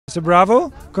Mr.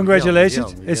 Bravo,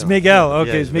 congratulations. Miguel. It's Miguel.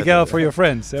 Okay, Yeah, it's Miguel for your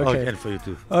friends. Okay. Okay, and for you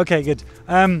too. Okay, good.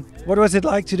 What was it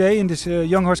like today in this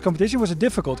young horse competition? It was a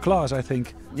difficult class, I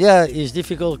think. Yeah, it's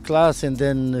difficult class, and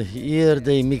then here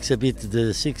they mix a bit.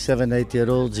 The 6, 7,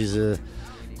 8-year-olds is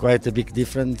quite a big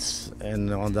difference,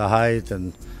 and on the height.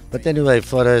 But anyway,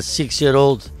 for a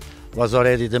 6-year-old was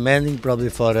already demanding. Probably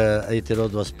for a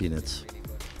 8-year-old was peanuts.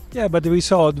 Yeah, but we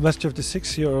saw much of the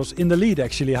 6-year-olds in the lead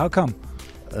actually. How come?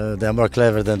 They're more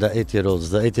clever than the 8-year-olds.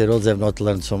 The 8-year-olds have not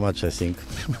learned so much, I think.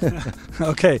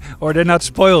 Okay, or they're not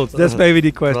spoiled. That's maybe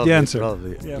the question, the answer.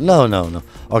 Probably. Yeah. No.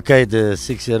 Okay, the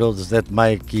 6-year-olds that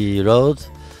Mikey rode,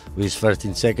 who is first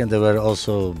and second, they were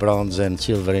also bronze and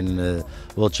silver in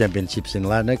World Championships in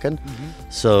Larnaca.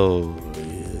 So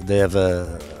they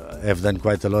have done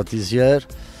quite a lot this year,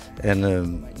 and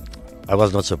I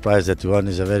was not surprised that one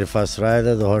is a very fast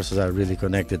rider. The horses are really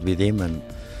connected with him, and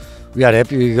we are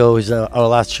happy. We go, it's our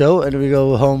last show, and we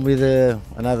go home with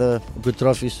another good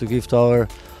trophies to give to our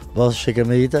boss,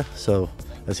 Sheikha. So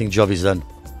I think job is done.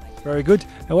 Very good.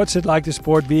 And what's it like, the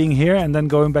sport, being here and then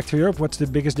going back to Europe? What's the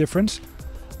biggest difference?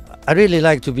 I really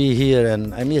like to be here,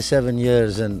 and I'm here 7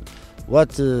 years, and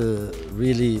what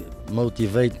really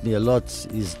motivates me a lot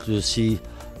is to see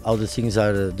how the things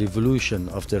are, the evolution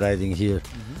of the riding here.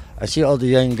 I see all the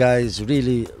young guys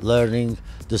really learning,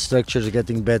 the structures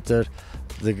getting better,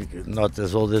 not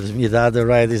as old as me, the other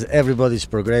riders, everybody's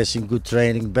progressing, good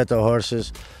training, better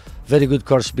horses, very good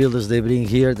course builders they bring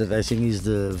here, that I think is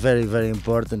very, very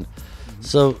important.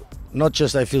 So not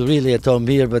just I feel really at home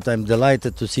here, but I'm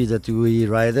delighted to see that we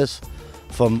riders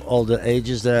from all the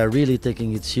ages, they are really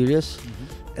taking it serious,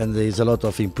 and there is a lot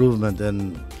of improvement,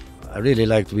 and I really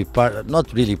like to be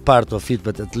not really part of it,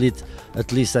 but at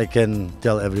least I can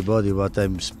tell everybody what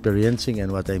I'm experiencing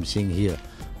and what I'm seeing here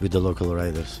with the local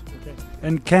riders. Okay.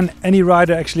 And can any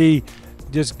rider actually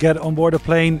just get on board a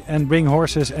plane and bring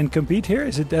horses and compete here?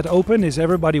 Is it that open? Is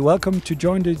everybody welcome to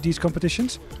join these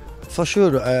competitions? For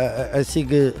sure, I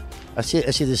think I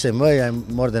see the same way. I'm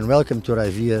more than welcome to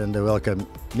arrive here, and they welcome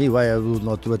me. Why I would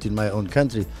not do it in my own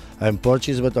country? I'm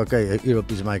Portuguese, but okay, Europe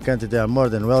is my country. They are more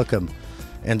than welcome,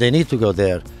 and they need to go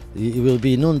there. It will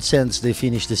be no sense they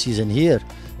finish the season here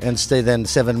and stay then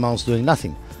 7 months doing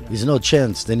nothing. There's no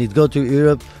chance. They need to go to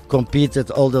Europe, compete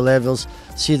at all the levels,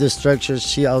 see the structures,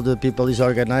 see how the people is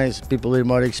organized, people with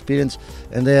more experience,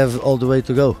 and they have all the way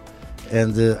to go.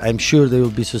 And I'm sure they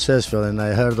will be successful. And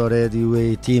I heard already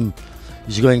UAE team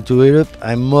is going to Europe.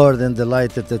 I'm more than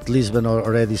delighted that Lisbon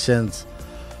already sent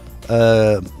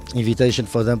invitation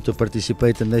for them to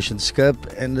participate in Nations Cup,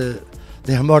 and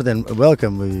they are more than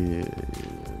welcome.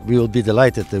 We will be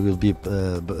delighted. They will be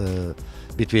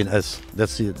between us.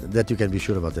 That you can be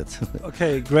sure about that.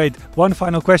 Okay, great. One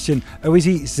final question. We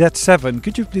see Z7.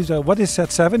 Could you please, what is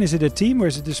Z7? Is it a team or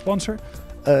is it a sponsor?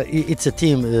 It's a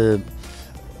team.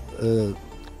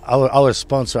 Our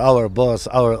sponsor, our boss,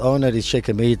 our owner is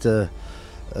Sheikha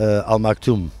Al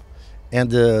Maktoum,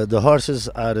 and the horses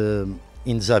are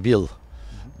in Zabil.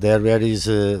 There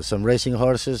is some racing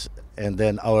horses, and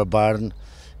then our barn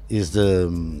is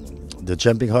the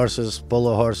jumping horses,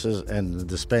 polo horses, and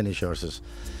the Spanish horses.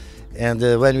 And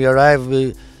when we arrive,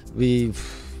 we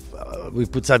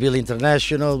put Zabil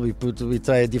International. We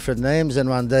try different names, and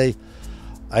one day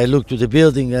I looked to the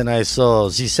building and I saw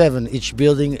Z7. Each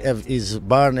building is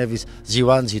barn have is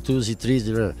Z1, Z2,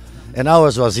 Z3, and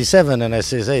ours was Z7. And I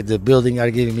says, hey, the building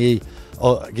are giving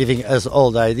us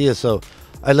all the ideas. So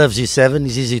I love Z7.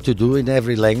 It's easy to do in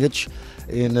every language,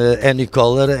 in any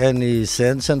color, any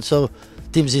sense. And so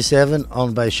Team Z7,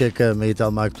 owned by Sheikha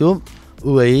Al Maktoum,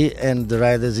 UAE, and the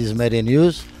riders is Mary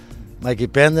News, Mikey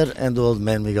Penner, and the old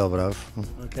man Miguel Bravo.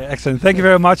 Okay, excellent. Thank you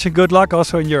very much, and good luck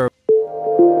also in Europe.